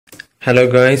Hello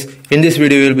guys, in this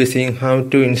video we'll be seeing how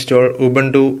to install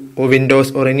Ubuntu or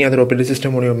Windows or any other operating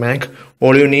system on your Mac.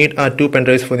 All you need are two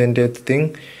pendrives for the entire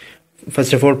thing.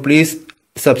 First of all, please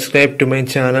subscribe to my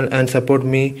channel and support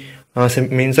me as a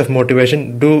means of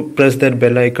motivation. Do press that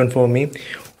bell icon for me.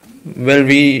 Well,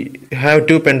 we have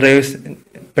two pendrives,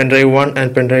 pendrive 1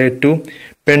 and pendrive 2.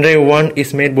 Pendrive 1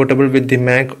 is made bootable with the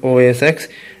Mac OSX,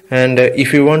 and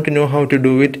if you want to know how to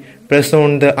do it, press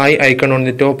on the eye icon on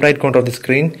the top right corner of the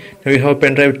screen. Now we have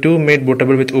pendrive 2 made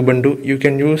bootable with Ubuntu. You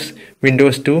can use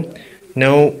Windows 2.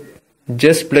 Now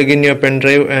just plug in your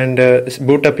pendrive and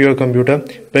boot up your computer.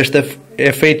 Press the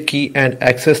F8 key and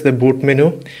access the boot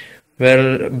menu.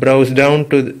 Well, browse down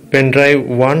to pendrive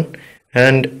 1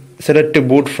 and select to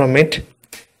boot from it.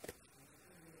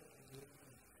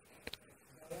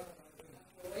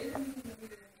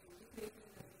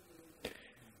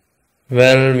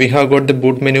 Well, we have got the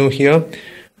boot menu here,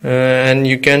 and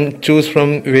you can choose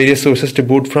from various sources to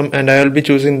boot from, and I will be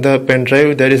choosing the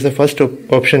pendrive. That is the first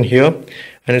option here,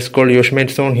 and it's called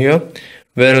Yosemite Zone here.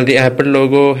 Well, the Apple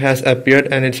logo has appeared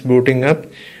and it's booting up.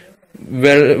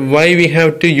 Well, why we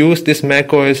have to use this Mac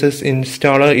OSX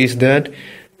installer is that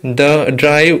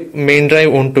the main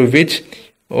drive onto which,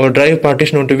 or drive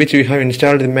partition onto which we have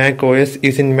installed the Mac OS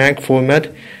is in Mac format,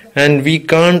 and we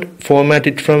can't format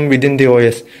it from within the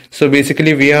OS. So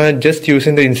basically we are just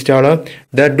using the installer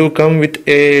that do come with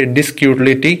a disk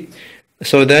utility,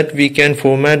 so that we can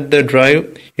format the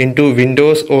drive into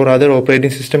Windows or other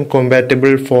operating system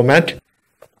compatible format.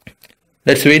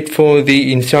 Let's wait for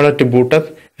the installer to boot up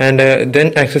and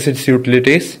then access its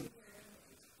utilities.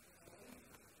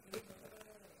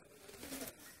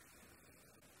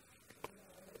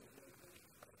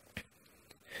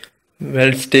 Well,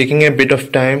 it's taking a bit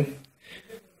of time.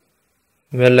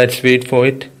 Well, let's wait for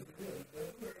it.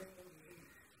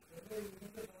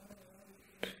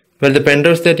 Well, the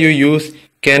pendrives that you use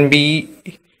can be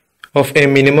of a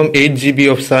minimum 8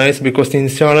 GB of size, because the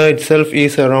installer itself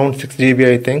is around 6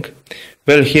 GB, I think.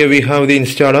 Well, here we have the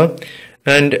installer,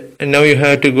 and now you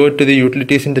have to go to the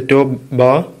utilities in the top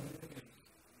bar.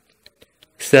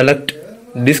 Select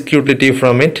disk utility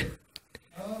from it.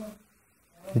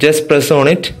 Just press on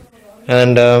it,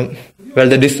 and well,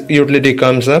 the disk utility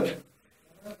comes up.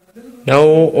 Now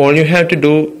all you have to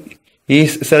do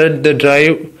is select the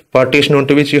drive partition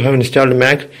onto which you have installed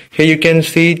Mac. Here you can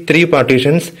see three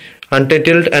partitions.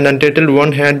 Untitled and Untitled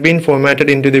 1 had been formatted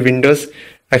into the Windows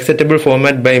acceptable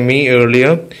format by me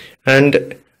earlier,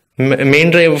 and main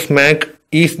drive of Mac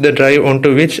is the drive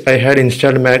onto which I had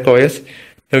installed Mac OS.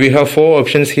 Now we have four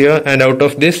options here, and out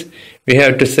of this we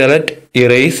have to select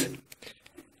erase.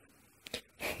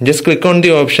 Just click on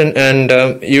the option and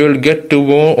you will get two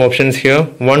more options here.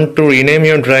 One to rename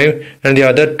your drive, and the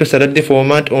other to select the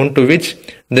format onto which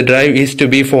the drive is to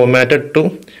be formatted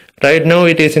to. Right now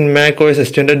it is in Mac OS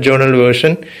Extended Journal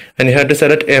version, and you have to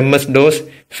select MS-DOS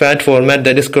FAT format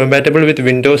that is compatible with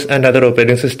Windows and other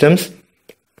operating systems.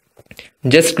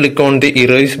 Just click on the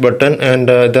erase button and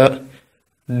the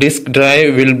disk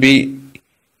drive will be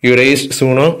erased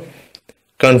sooner.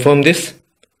 Confirm this.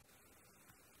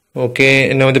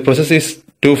 Okay, now the process is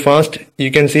too fast. You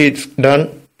can see it's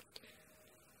done,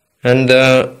 and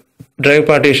the drive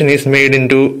partition is made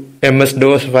into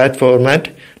MS-DOS FAT format.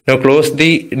 Now close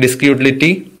the disk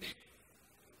utility,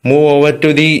 move over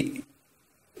to the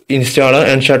installer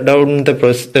and shut down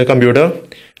the computer.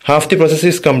 Half the process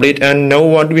is complete, and now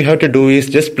what we have to do is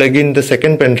just plug in the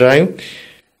second pen drive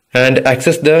and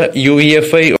access the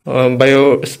UEFI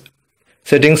BIOS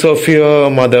settings of your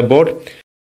motherboard.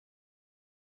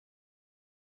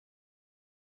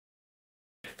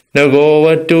 Now go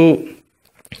over to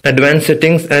advanced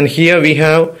settings, and here we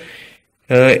have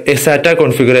a SATA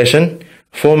configuration.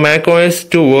 For Mac OS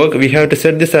to work, we have to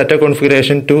set the SATA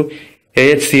configuration to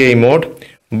AHCI mode,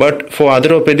 but for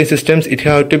other operating systems it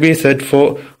have to be set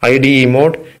for IDE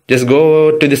mode. Just go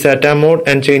over to the SATA mode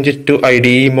and change it to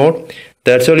IDE mode.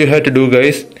 That's all you have to do,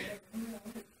 guys.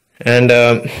 And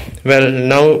well,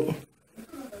 now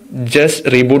just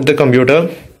reboot the computer,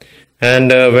 and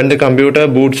when the computer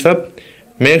boots up,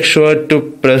 make sure to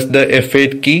press the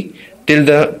F8 key till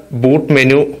the boot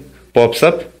menu pops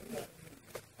up.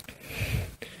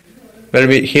 Well,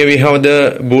 here we have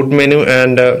the boot menu,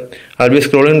 and I'll be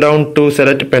scrolling down to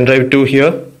select pendrive 2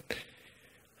 here.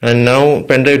 And now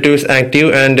pendrive 2 is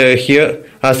active, and here,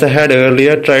 as I had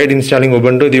earlier tried installing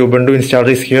Ubuntu, the Ubuntu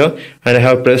installer is here, and I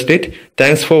have pressed it.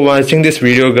 Thanks for watching this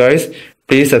video, guys.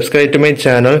 Please subscribe to my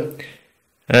channel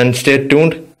and stay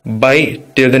tuned. Bye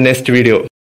till the next video.